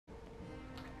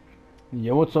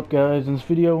Yo, what's up guys? In this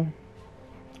video,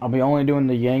 I'll be only doing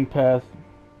the Yang path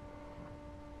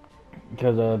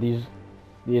because these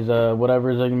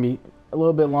whatevers are gonna be a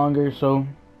little bit longer. So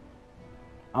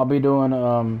I'll be doing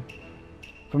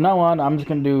from now on I'm just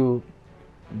gonna do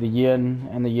the Yin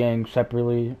and the Yang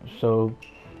separately, so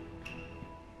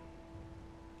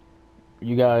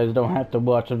you guys don't have to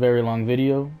watch a very long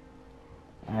video.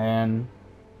 And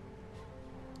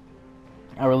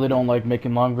I really don't like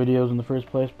making long videos in the first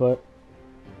place, but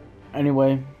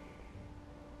anyway,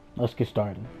 let's get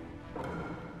started.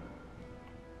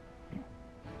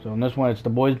 So in this one, it's the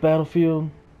boys' battlefield.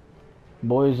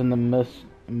 Boys in the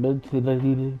mid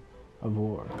of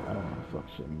war. I don't know fuck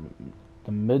shit.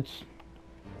 The midst,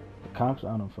 the cops.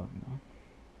 I don't fucking know.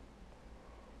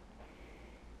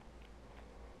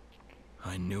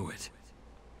 I knew it,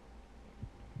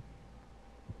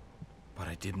 but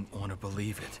I didn't want to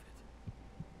believe it.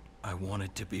 I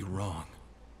wanted to be wrong.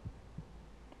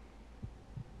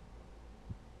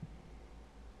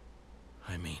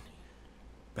 I mean,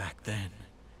 back then,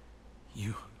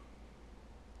 you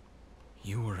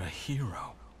were a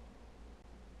hero.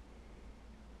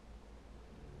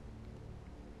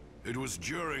 It was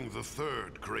during the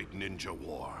Third Great Ninja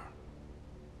War.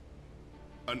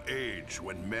 An age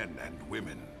when men and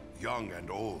women, young and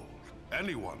old,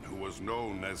 anyone who was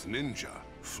known as ninja,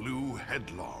 flew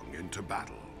headlong into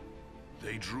battle.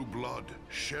 They drew blood,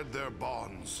 shed their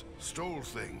bonds, stole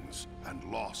things, and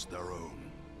lost their own.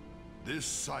 This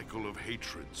cycle of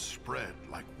hatred spread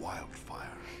like wildfire,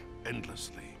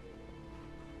 endlessly.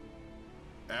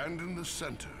 And in the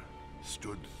center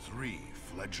stood 3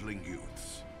 fledgling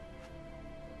youths.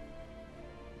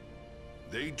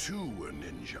 They too were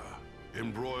ninja,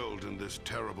 embroiled in this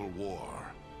terrible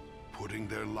war, putting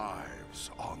their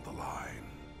lives on the line.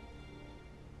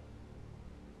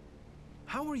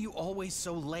 How are you always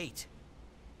so late?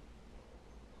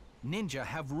 Ninja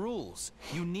have rules.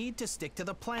 You need to stick to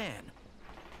the plan.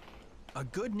 A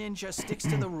good ninja sticks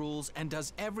to the rules and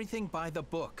does everything by the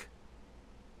book.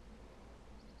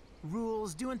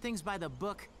 Rules, doing things by the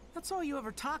book, that's all you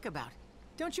ever talk about.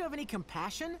 Don't you have any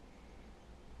compassion?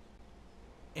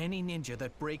 Any ninja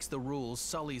that breaks the rules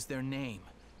sullies their name.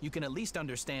 You can at least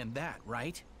understand that,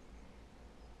 right?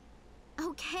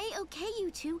 Okay, you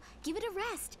two. Give it a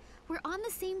rest. We're on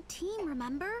the same team,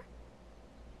 remember?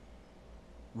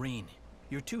 Rin,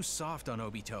 you're too soft on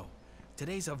Obito.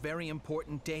 Today's a very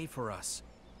important day for us.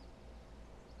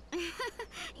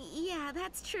 Yeah,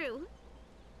 that's true.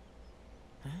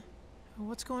 Huh?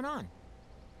 What's going on?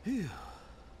 Phew.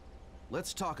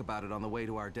 Let's talk about it on the way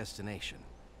to our destination.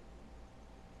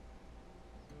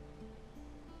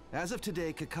 As of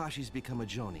today, Kakashi's become a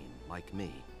Jonin, like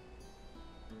me.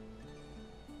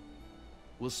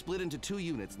 We'll split into 2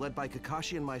 units led by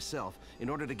Kakashi and myself in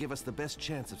order to give us the best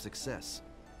chance of success.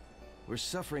 We're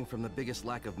suffering from the biggest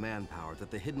lack of manpower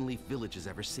that the Hidden Leaf Village has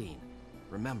ever seen.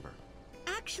 Remember.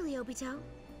 Actually, Obito,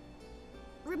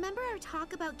 remember our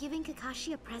talk about giving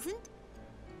Kakashi a present?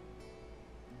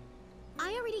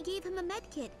 I already gave him a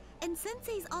medkit, and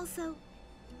Sensei's also...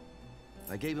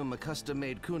 I gave him a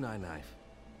custom-made kunai knife.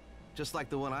 Just like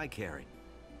the one I carry.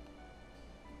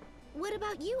 What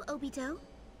about you, Obito?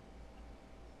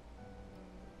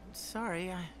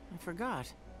 Sorry, I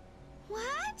forgot.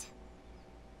 What?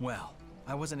 Well,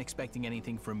 I wasn't expecting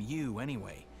anything from you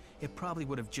anyway. It probably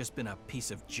would have just been a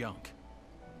piece of junk.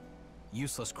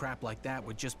 Useless crap like that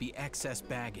would just be excess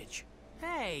baggage.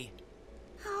 Hey!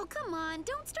 Oh, come on,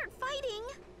 don't start fighting!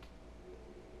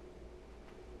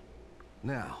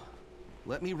 Now,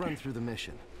 let me run through the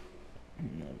mission.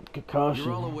 Kakashi.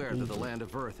 You're all aware that the Land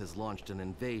of Earth has launched an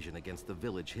invasion against the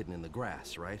village hidden in the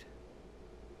grass, right?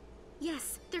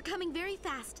 Yes, they're coming very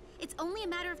fast. It's only a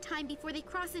matter of time before they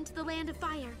cross into the Land of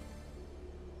Fire.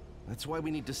 That's why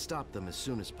we need to stop them as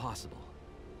soon as possible.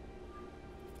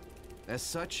 As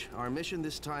such, our mission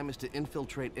this time is to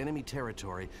infiltrate enemy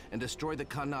territory and destroy the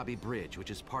Kanabi Bridge, which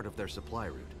is part of their supply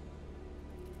route.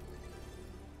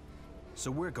 So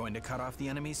we're going to cut off the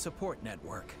enemy's support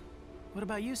network. What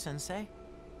about you, Sensei?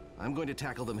 I'm going to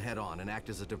tackle them head-on and act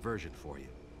as a diversion for you.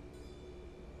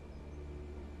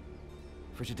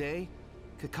 For today,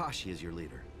 Kakashi is your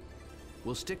leader.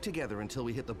 We'll stick together until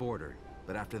we hit the border,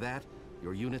 but after that,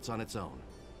 your unit's on its own.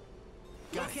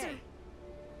 Got it.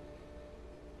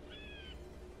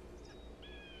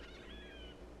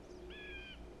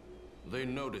 They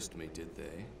noticed me, did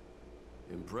they?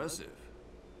 Impressive.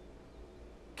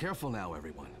 Careful now,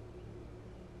 everyone.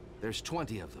 There's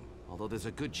 20 of them, although there's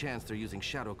a good chance they're using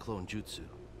Shadow Clone Jutsu.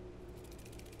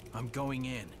 I'm going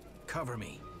in. Cover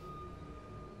me.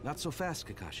 Not so fast,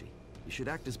 Kakashi. You should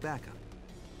act as backup.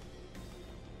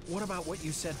 What about what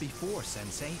you said before,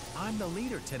 Sensei? I'm the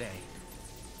leader today.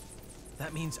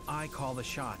 That means I call the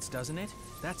shots, doesn't it?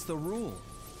 That's the rule.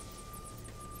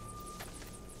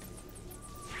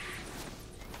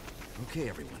 Okay,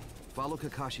 everyone. Follow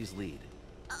Kakashi's lead.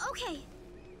 Okay.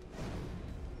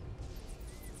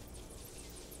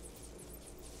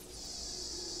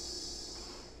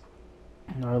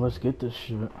 Alright, let's get this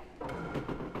shit.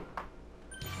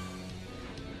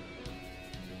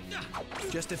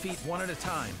 Just defeat one at a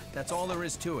time. That's all there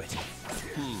is to it.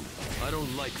 I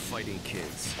don't like fighting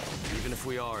kids, even if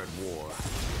we are at war.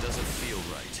 It doesn't feel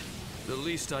right. The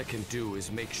least I can do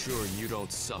is make sure you don't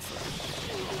suffer.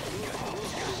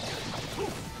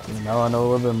 Now I know a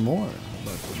little bit more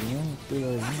about the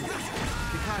game.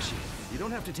 Kakashi, you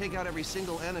don't have to take out every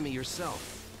single enemy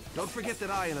yourself. Don't forget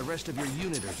that I and the rest of your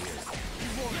unit are here.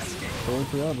 Totally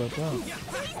forgot about that.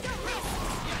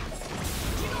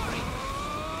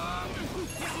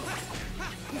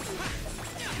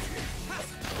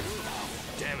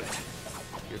 Damn it.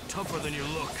 You're tougher than you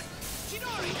look.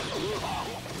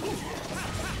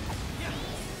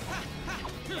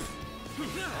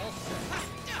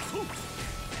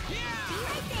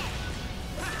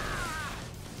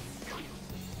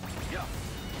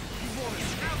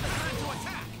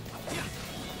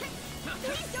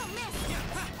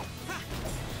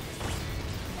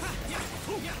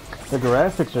 The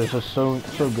graphics are just so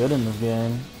good in this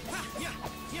game.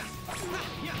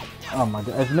 Oh my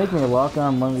god, it's making me lock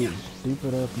on one of these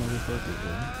stupid ass motherfuckers,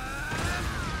 bro.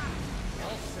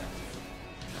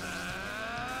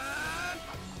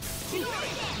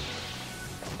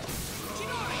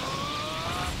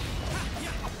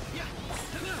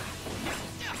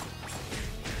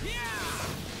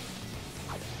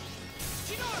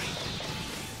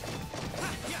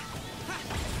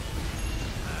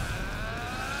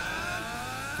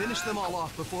 Finish them all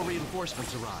off before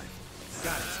reinforcements arrive.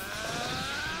 Got it.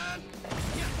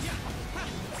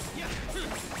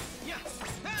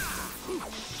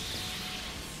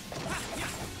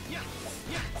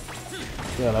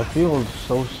 Yeah, that feels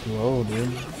so slow,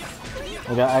 dude.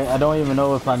 Like, I don't even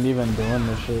know if I'm even doing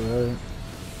this shit right.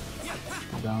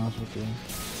 To be honest with you.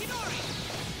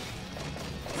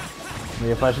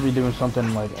 Like, if I should be doing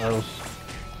something like else,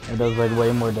 it does like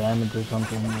way more damage or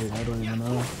something. Like, I don't even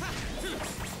know.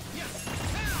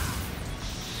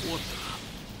 What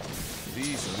the?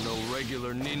 These are no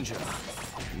regular ninja.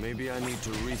 Maybe I need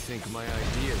to rethink my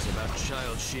ideas about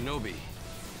child shinobi.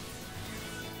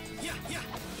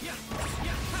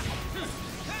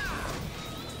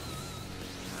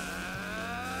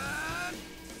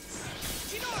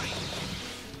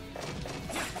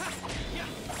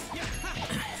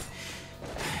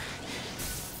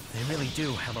 They really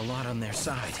do have a lot on their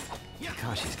side.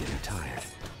 Kakashi's getting tired.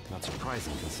 Not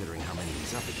surprising considering how many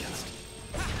he's up against.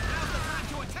 Now's the time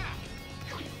to attack!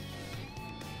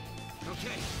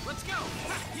 Okay, let's go!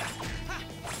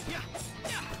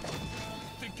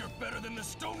 Think you're better than the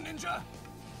Stone Ninja?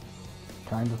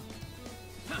 Kinda.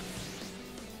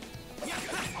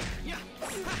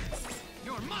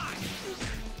 You're mine!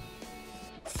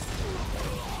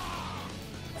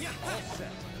 All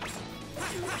set.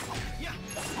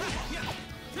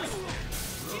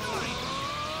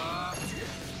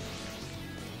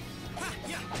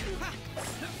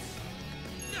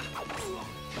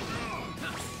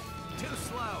 Too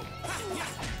slow.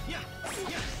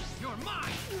 You're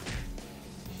mine.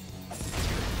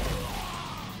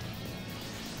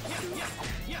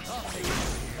 I'll take it.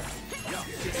 You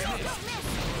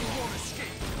won't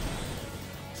escape.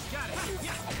 Got it.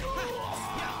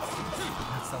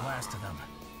 That's the last of them.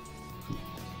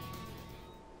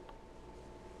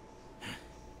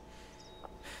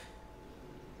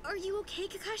 Are you okay,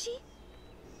 Kakashi?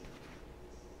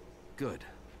 Good.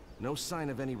 No sign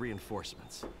of any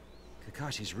reinforcements.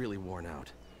 Kakashi's really worn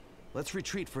out. Let's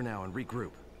retreat for now and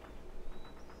regroup.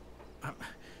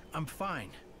 I'm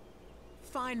fine.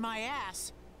 Fine my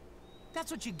ass.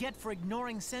 That's what you get for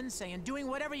ignoring Sensei and doing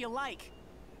whatever you like.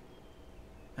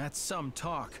 That's some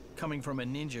talk, coming from a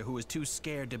ninja who was too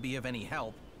scared to be of any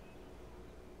help.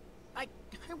 I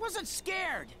wasn't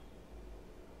scared.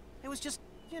 It was just,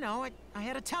 you know, I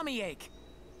had a tummy ache.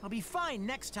 I'll be fine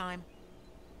next time.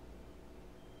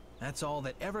 That's all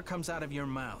that ever comes out of your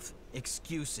mouth.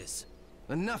 Excuses.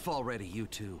 Enough already, you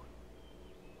two.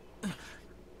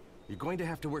 You're going to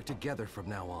have to work together from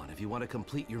now on if you want to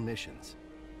complete your missions.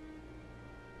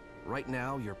 Right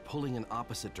now, you're pulling in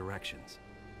opposite directions.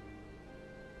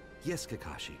 Yes,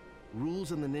 Kakashi,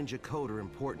 rules in the ninja code are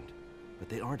important, but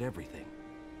they aren't everything.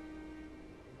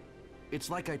 It's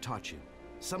like I taught you.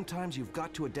 Sometimes you've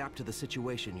got to adapt to the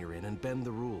situation you're in and bend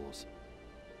the rules.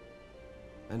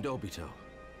 And Obito,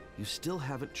 You still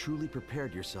haven't truly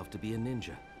prepared yourself to be a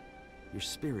ninja. Your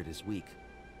spirit is weak.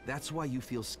 That's why you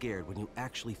feel scared when you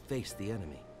actually face the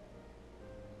enemy.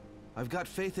 I've got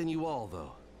faith in you all,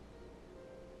 though.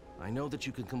 I know that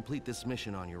you can complete this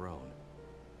mission on your own.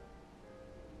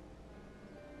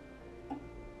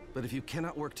 But if you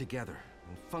cannot work together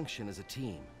and function as a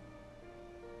team,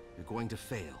 you're going to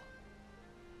fail.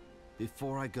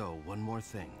 Before I go, one more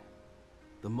thing.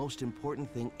 The most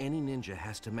important thing any ninja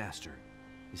has to master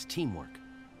is teamwork.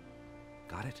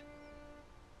 Got it?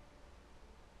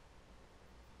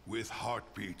 With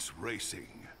heartbeats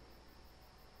racing,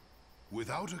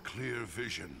 without a clear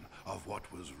vision of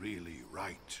what was really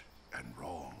right and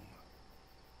wrong,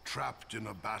 trapped in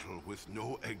a battle with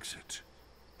no exit,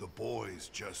 the boys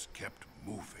just kept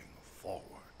moving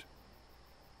forward,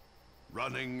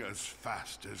 running as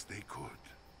fast as they could.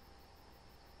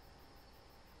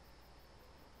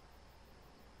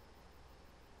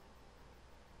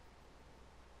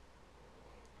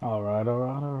 All right, all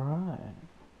right, all right.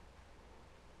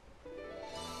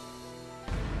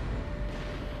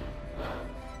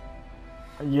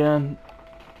 Again,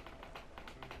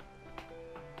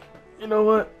 you know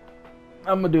what?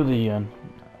 I'm gonna do the yen.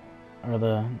 Or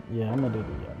the, yeah, I'm gonna do the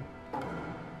yen.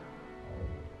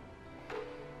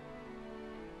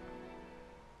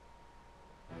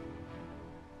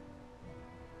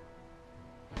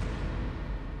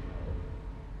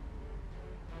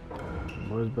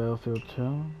 Where's Battlefield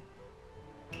 2?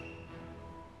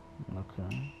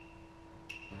 Okay.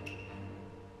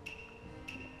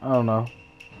 I don't know.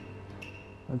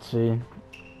 Let's see.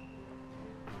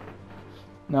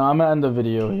 No, I'm gonna end the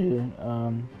video here.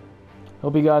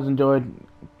 Hope you guys enjoyed.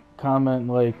 Comment,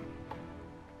 like,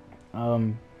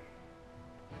 I'm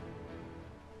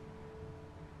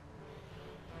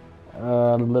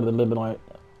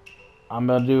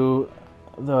gonna do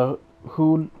the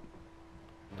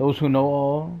those who know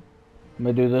all. I'm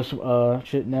gonna do this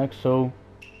shit next, so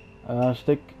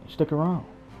stick around,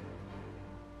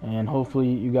 and hopefully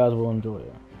you guys will enjoy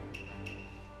it.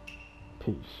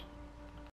 Peace.